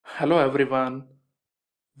Hello everyone,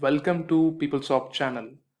 welcome to PeopleSoft channel.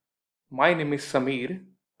 My name is Samir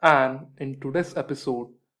and in today's episode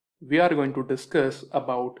we are going to discuss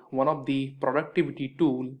about one of the productivity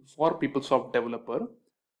tool for PeopleSoft developer.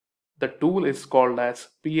 The tool is called as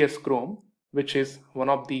PS Chrome, which is one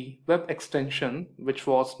of the web extension which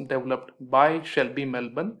was developed by Shelby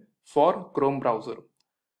Melban for Chrome browser.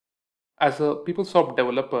 As a PeopleSoft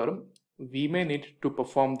developer, we may need to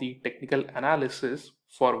perform the technical analysis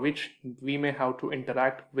for which we may have to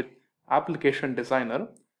interact with application designer.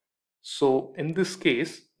 So in this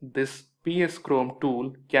case, this PS Chrome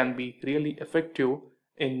tool can be really effective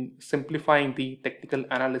in simplifying the technical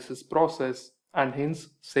analysis process and hence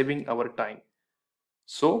saving our time.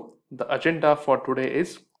 So the agenda for today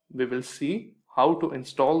is we will see how to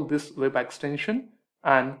install this web extension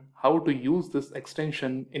and how to use this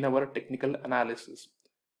extension in our technical analysis.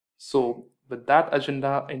 So with that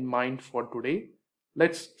agenda in mind for today,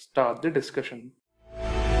 let's start the discussion.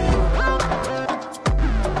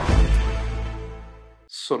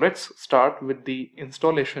 So let's start with the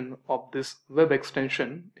installation of this web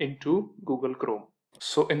extension into Google Chrome.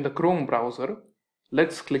 So in the Chrome browser,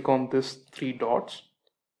 let's click on this three dots.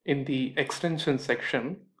 In the extension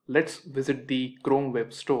section, let's visit the Chrome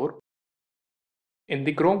Web Store. In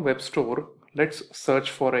the Chrome Web Store, let's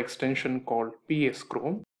search for an extension called PS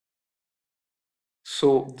Chrome.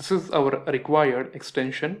 So this is our required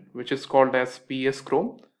extension, which is called as PS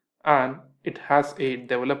Chrome, and it has a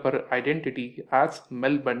developer identity as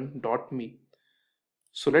melban.me.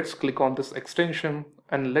 So let's click on this extension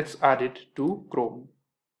and let's add it to Chrome.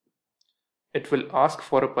 It will ask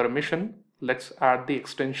for a permission. Let's add the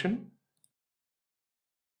extension.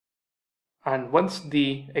 And once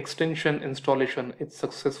the extension installation is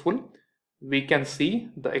successful, we can see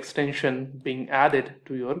the extension being added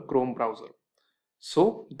to your Chrome browser.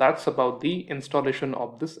 So that's about the installation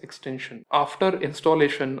of this extension. After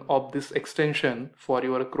installation of this extension for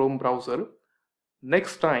your Chrome browser,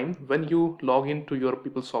 next time when you log into your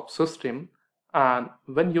PeopleSoft system and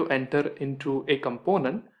when you enter into a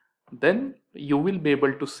component, then you will be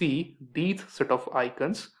able to see these set of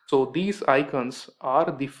icons. So these icons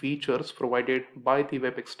are the features provided by the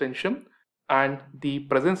web extension, and the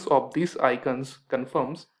presence of these icons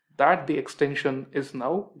confirms that the extension is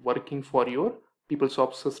now working for your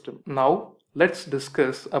PeopleSoft system. Now let's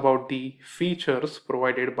discuss about the features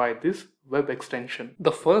provided by this web extension.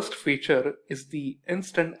 The first feature is the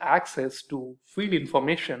instant access to field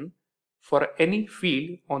information for any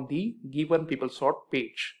field on the given PeopleSoft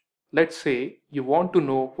page. Let's say you want to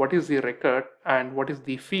know what is the record and what is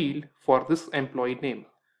the field for this employee name.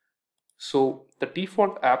 So the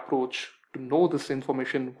default approach to know this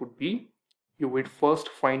information would be you would first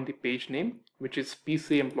find the page name, which is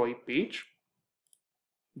PC employee page.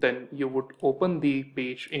 Then you would open the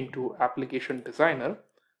page into application designer,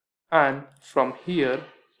 and from here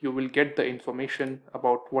you will get the information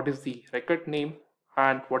about what is the record name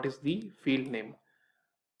and what is the field name.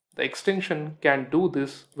 The extension can do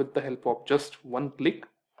this with the help of just one click.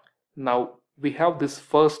 Now we have this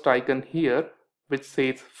first icon here which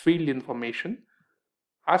says field information.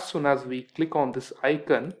 As soon as we click on this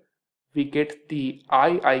icon, we get the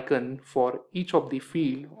eye icon for each of the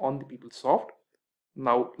field on the PeopleSoft.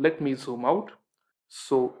 Now let me zoom out.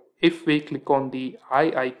 So if we click on the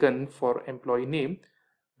eye icon for employee name,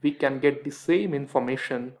 we can get the same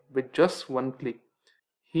information with just one click.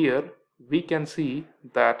 Here we can see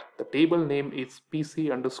that the table name is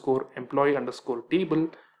PC underscore employee underscore table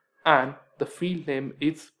and the field name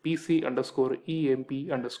is PC underscore EMP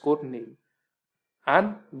underscore name.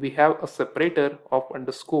 And we have a separator of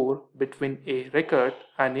underscore between a record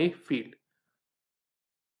and a field.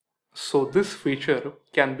 So this feature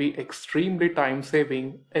can be extremely time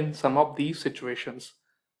saving in some of these situations.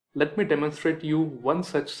 Let me demonstrate you one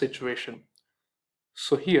such situation.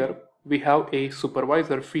 So here we have a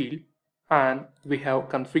supervisor field and we have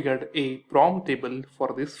configured a prom table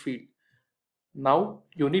for this field. Now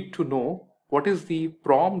you need to know what is the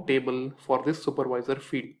prom table for this supervisor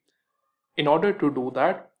field. In order to do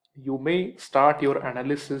that, you may start your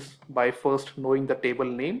analysis by first knowing the table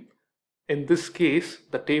name. In this case,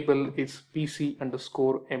 the table is PC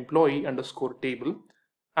underscore employee underscore table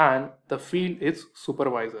and the field is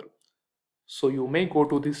supervisor. So you may go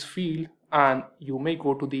to this field and you may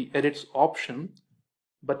go to the edits option,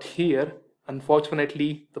 but here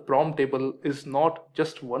unfortunately the prom table is not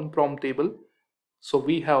just one prom table. So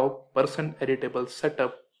we have %editable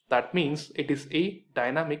setup. That means it is a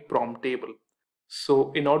dynamic prom table.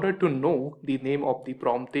 So in order to know the name of the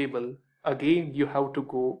prom table, again you have to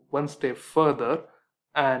go one step further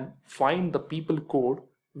and find the people code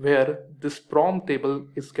where this prompt table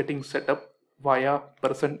is getting set up via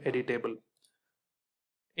 %editable.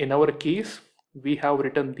 In our case, we have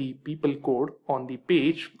written the people code on the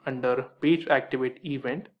page under page activate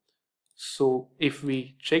event. So if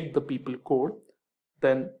we check the people code,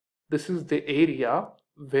 then this is the area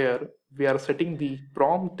where we are setting the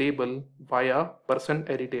prompt table via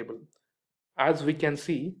 %editable. As we can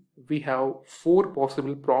see, we have 4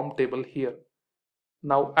 possible prompt table here.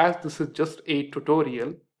 Now, as this is just a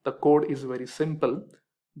tutorial, the code is very simple,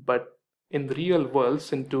 but in the real world,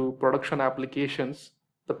 into production applications,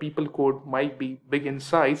 the people code might be big in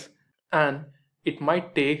size and it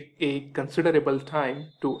might take a considerable time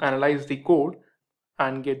to analyze the code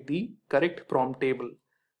and get the correct prompt table.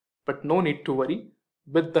 But no need to worry,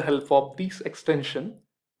 with the help of this extension,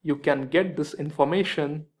 you can get this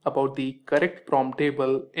information about the correct prompt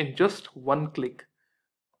table in just one click.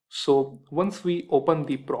 So once we open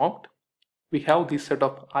the prompt, we have this set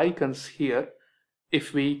of icons here.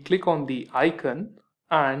 If we click on the icon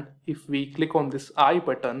and if we click on this I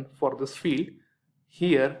button for this field,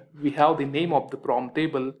 here we have the name of the prompt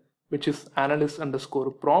table, which is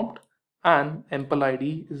analyst_prompt, and employee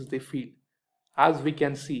ID is the field. As we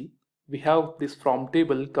can see, we have this prompt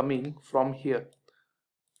table coming from here.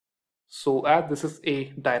 So as this is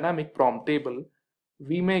a dynamic prompt table,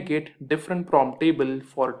 we may get different prompt table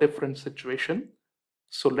for different situation.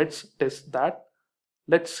 So let's test that.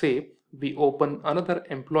 Let's say we open another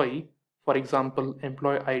employee, for example,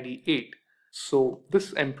 employee ID 8. So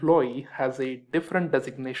this employee has a different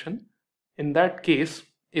designation. In that case,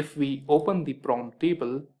 if we open the prompt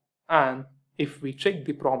table and if we check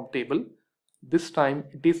the prompt table, this time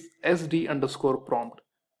it is SD_prompt,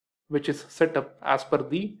 which is set up as per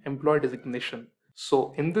the employee designation.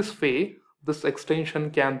 So in this way, this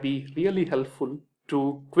extension can be really helpful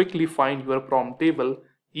to quickly find your prompt table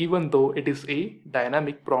even though it is a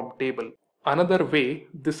dynamic prompt table. Another way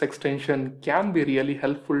this extension can be really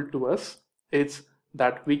helpful to us is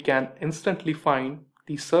that we can instantly find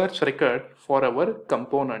the search record for our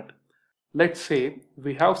component. Let's say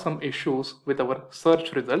we have some issues with our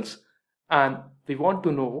search results and we want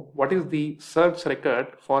to know what is the search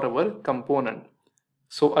record for our component.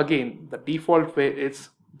 So again, the default way is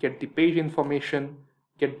get the page information,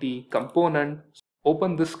 get the component,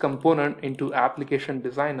 open this component into application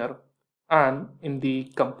designer, and in the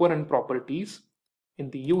component properties, in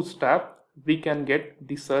the use tab, we can get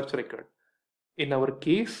the search record. In our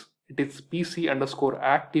case, it is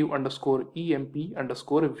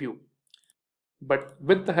PC_active_emp_view. But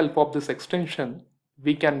with the help of this extension,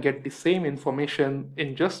 we can get the same information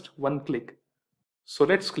in just one click. So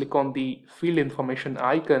let's click on the field information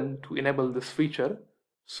icon to enable this feature.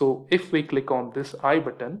 So if we click on this I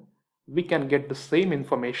button, we can get the same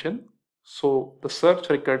information. So the search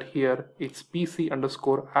record here is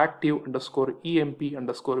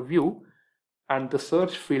PC_active_emp_view, and the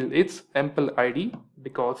search field is employee ID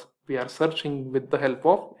because we are searching with the help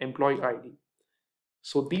of employee ID.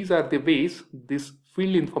 So these are the ways this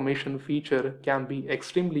field information feature can be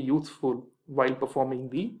extremely useful while performing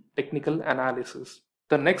the technical analysis.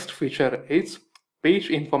 The next feature is page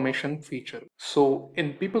information feature. So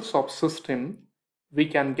in PeopleSoft system, we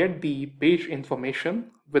can get the page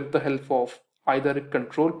information with the help of either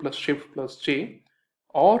Ctrl+Shift+J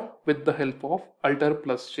or with the help of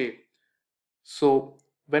Alt+J. So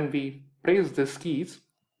when we press these keys,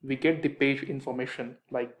 we get the page information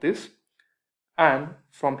like this. And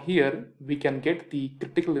from here, we can get the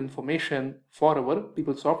critical information for our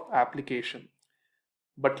PeopleSoft application.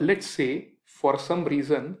 But let's say for some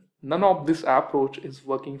reason, none of this approach is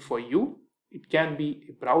working for you. It can be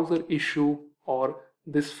a browser issue or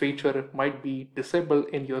this feature might be disabled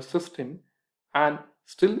in your system. And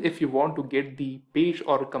still, if you want to get the page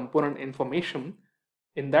or component information,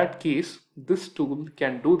 in that case, this tool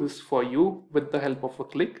can do this for you with the help of a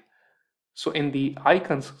click. So in the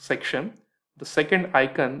icons section, the second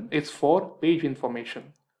icon is for page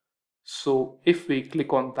information. So if we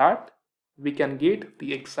click on that, we can get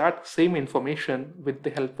the exact same information with the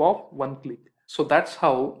help of one click. So that's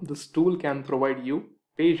how this tool can provide you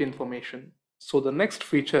page information. So the next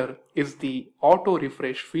feature is the auto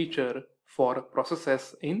refresh feature for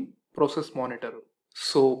processes in Process Monitor.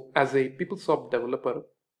 So as a PeopleSoft developer,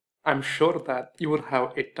 I'm sure that you will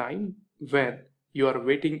have a time when you are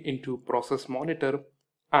waiting into Process Monitor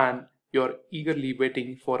and you're eagerly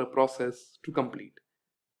waiting for a process to complete.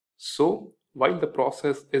 So while the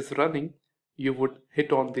process is running, you would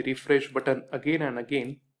hit on the refresh button again and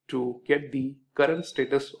again to get the current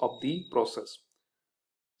status of the process.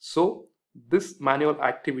 So this manual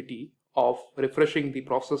activity of refreshing the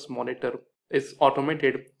process monitor is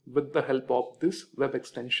automated with the help of this web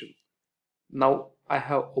extension. Now I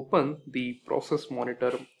have opened the process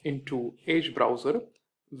monitor into Edge browser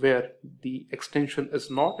where the extension is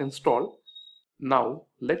not installed. Now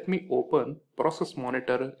let me open process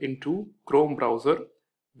monitor into Chrome browser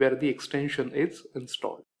where the extension is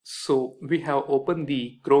installed. So we have opened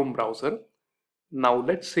the Chrome browser. Now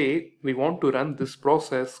let's say we want to run this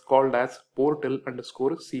process called as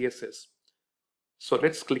portal_css. So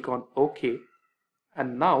let's click on OK.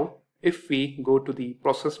 And now if we go to the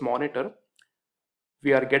process monitor,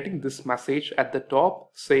 we are getting this message at the top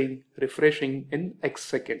saying refreshing in X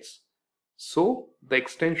seconds. So the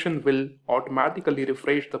extension will automatically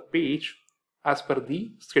refresh the page as per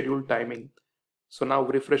the scheduled timing. So now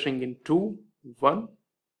refreshing in 2, 1,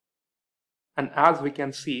 and as we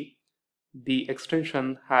can see, the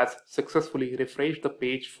extension has successfully refreshed the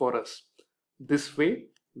page for us. This way,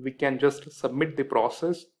 we can just submit the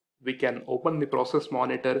process, we can open the process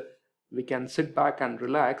monitor, we can sit back and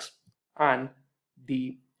relax, and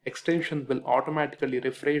the extension will automatically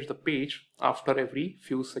refresh the page after every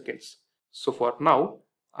few seconds. So for now,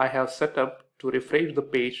 I have set up to refresh the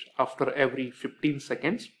page after every 15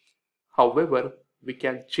 seconds. However, we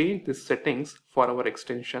can change the settings for our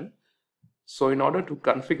extension. So in order to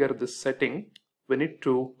configure this setting, we need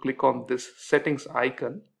to click on this settings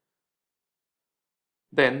icon.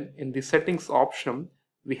 Then in the settings option,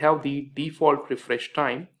 we have the default refresh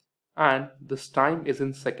time, and this time is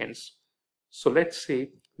in seconds. So let's say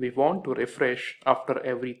we want to refresh after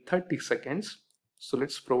every 30 seconds. So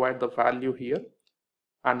let's provide the value here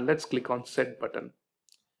and let's click on set button.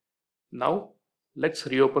 Now let's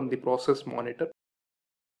reopen the process monitor.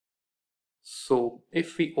 So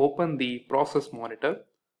if we open the process monitor,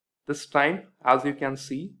 this time, as you can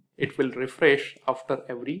see, it will refresh after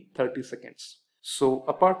every 30 seconds. So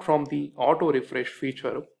apart from the auto refresh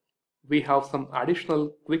feature, we have some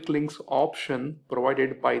additional quick links option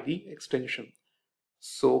provided by the extension.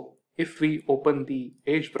 So if we open the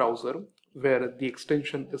Edge browser where the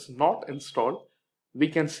extension is not installed, we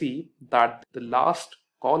can see that the last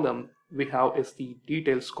column we have is the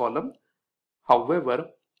details column. However,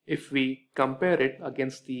 if we compare it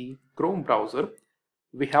against the Chrome browser,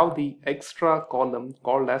 we have the extra column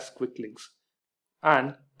called as quick links,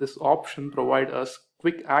 and this option provides us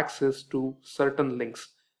quick access to certain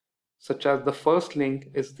links, such as the first link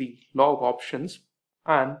is the log options,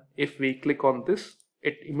 and if we click on this,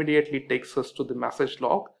 it immediately takes us to the message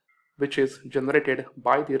log, which is generated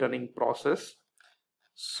by the running process.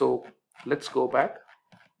 So let's go back.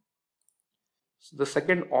 So the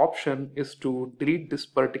second option is to delete this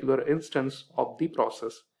particular instance of the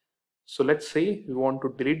process. So let's say we want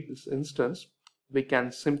to delete this instance, we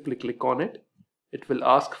can simply click on it. It will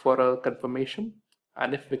ask for a confirmation,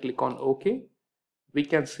 and if we click on OK, we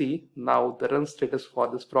can see now the run status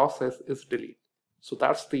for this process is delete. So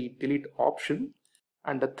that's the delete option.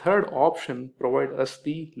 And the third option provides us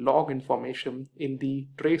the log information in the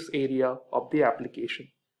trace area of the application.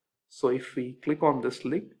 So if we click on this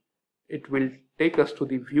link, it will take us to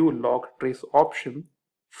the view log trace option.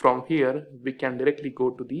 From here, we can directly go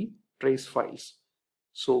to the trace files.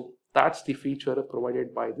 So that's the feature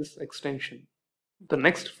provided by this extension. The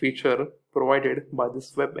next feature provided by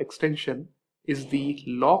this web extension is the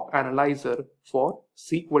log analyzer for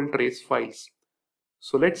SQL trace files.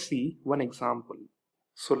 So let's see one example.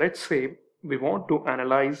 So let's say we want to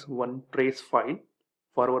analyze one trace file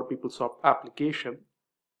for our PeopleSoft application.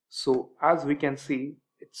 So as we can see,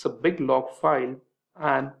 it's a big log file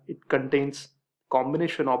and it contains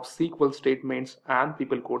combination of SQL statements and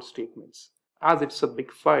people code statements. As it's a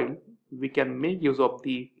big file, we can make use of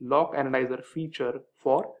the log analyzer feature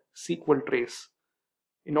for SQL trace.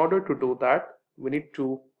 In order to do that, we need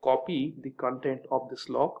to copy the content of this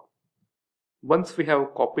log. Once we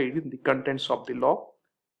have copied the contents of the log,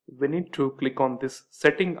 we need to click on this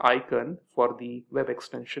setting icon for the web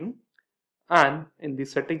extension, and in the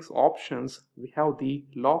settings options we have the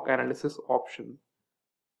log analysis option.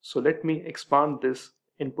 So let me expand this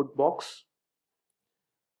input box.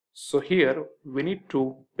 So here we need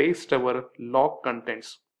to paste our log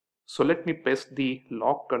contents. So let me paste the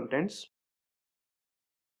log contents.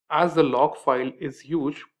 As the log file is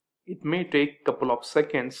huge, it may take a couple of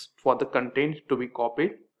seconds for the content to be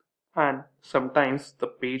copied, and sometimes the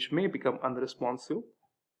page may become unresponsive.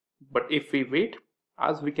 But if we wait,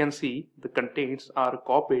 as we can see, the contents are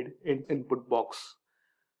copied in input box.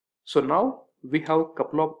 So now we have a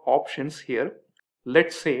couple of options here.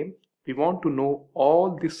 Let's say we want to know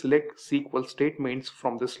all the select SQL statements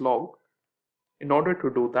from this log. In order to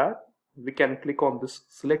do that, we can click on this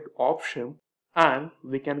select option and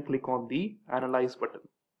we can click on the analyze button.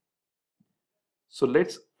 So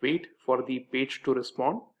let's wait for the page to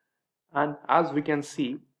respond. And as we can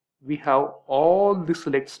see, we have all the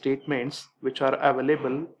select statements which are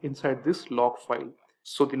available inside this log file.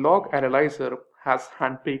 So the log analyzer has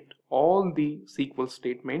handpicked all the SQL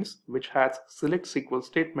statements which has select SQL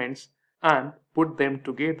statements and put them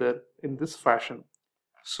together in this fashion.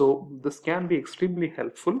 So this can be extremely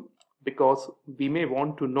helpful because we may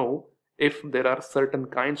want to know if there are certain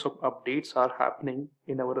kinds of updates are happening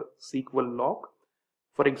in our SQL log.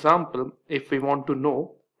 For example, if we want to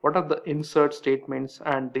know what are the insert statements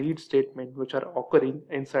and delete statements which are occurring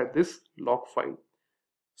inside this log file.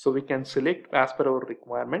 So we can select as per our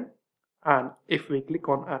requirement, and if we click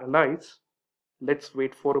on analyze, let's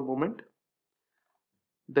wait for a moment,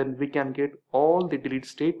 then we can get all the delete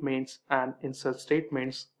statements and insert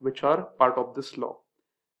statements which are part of this log.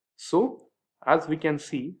 So as we can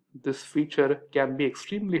see, this feature can be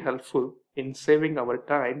extremely helpful in saving our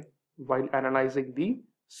time while analyzing the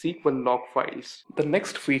SQL log files. The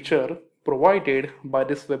next feature provided by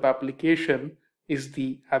this web application is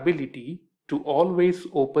the ability to always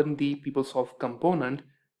open the PeopleSoft component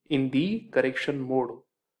in the correction mode.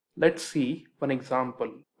 Let's see one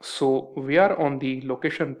example. So we are on the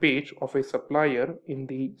location page of a supplier in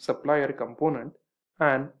the supplier component,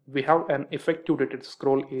 and we have an effective dated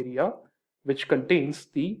scroll area which contains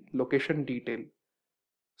the location detail.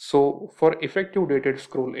 So for effective dated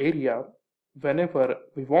scroll area, whenever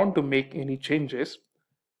we want to make any changes,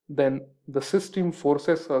 then the system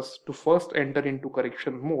forces us to first enter into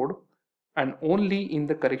correction mode, and only in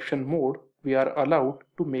the correction mode we are allowed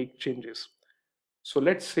to make changes. So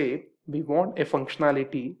let's say we want a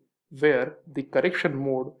functionality where the correction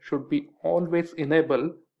mode should be always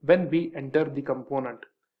enabled when we enter the component.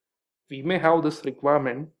 We may have this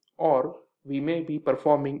requirement, or we may be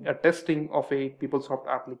performing a testing of a PeopleSoft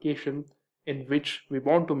application in which we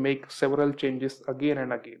want to make several changes again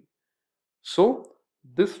and again. So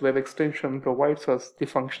this web extension provides us the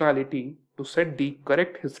functionality to set the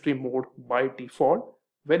correct history mode by default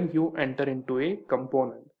when you enter into a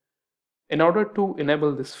component. In order to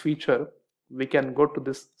enable this feature, we can go to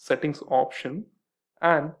this settings option,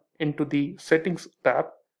 and into the settings tab,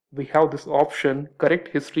 we have this option correct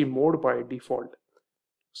history mode by default.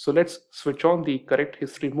 So let's switch on the correct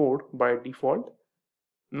history mode by default.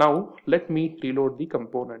 Now let me reload the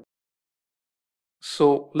component.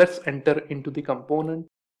 So let's enter into the component.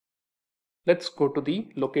 Let's go to the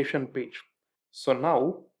location page. So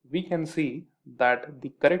now we can see that the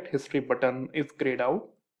correct history button is grayed out.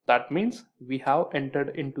 That means we have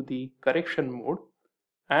entered into the correction mode,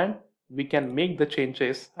 and we can make the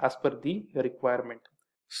changes as per the requirement.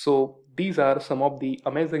 So these are some of the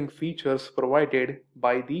amazing features provided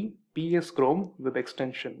by the PS Chrome web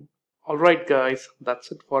extension. Alright guys,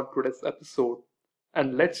 that's it for today's episode.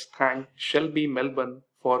 And let's thank Shelby Melban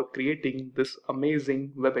for creating this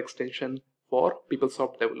amazing web extension for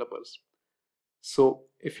PeopleSoft developers. So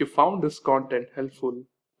if you found this content helpful,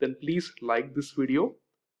 then please like this video.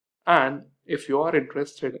 And if you are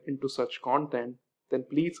interested into such content, then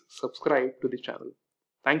please subscribe to the channel.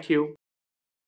 Thank you.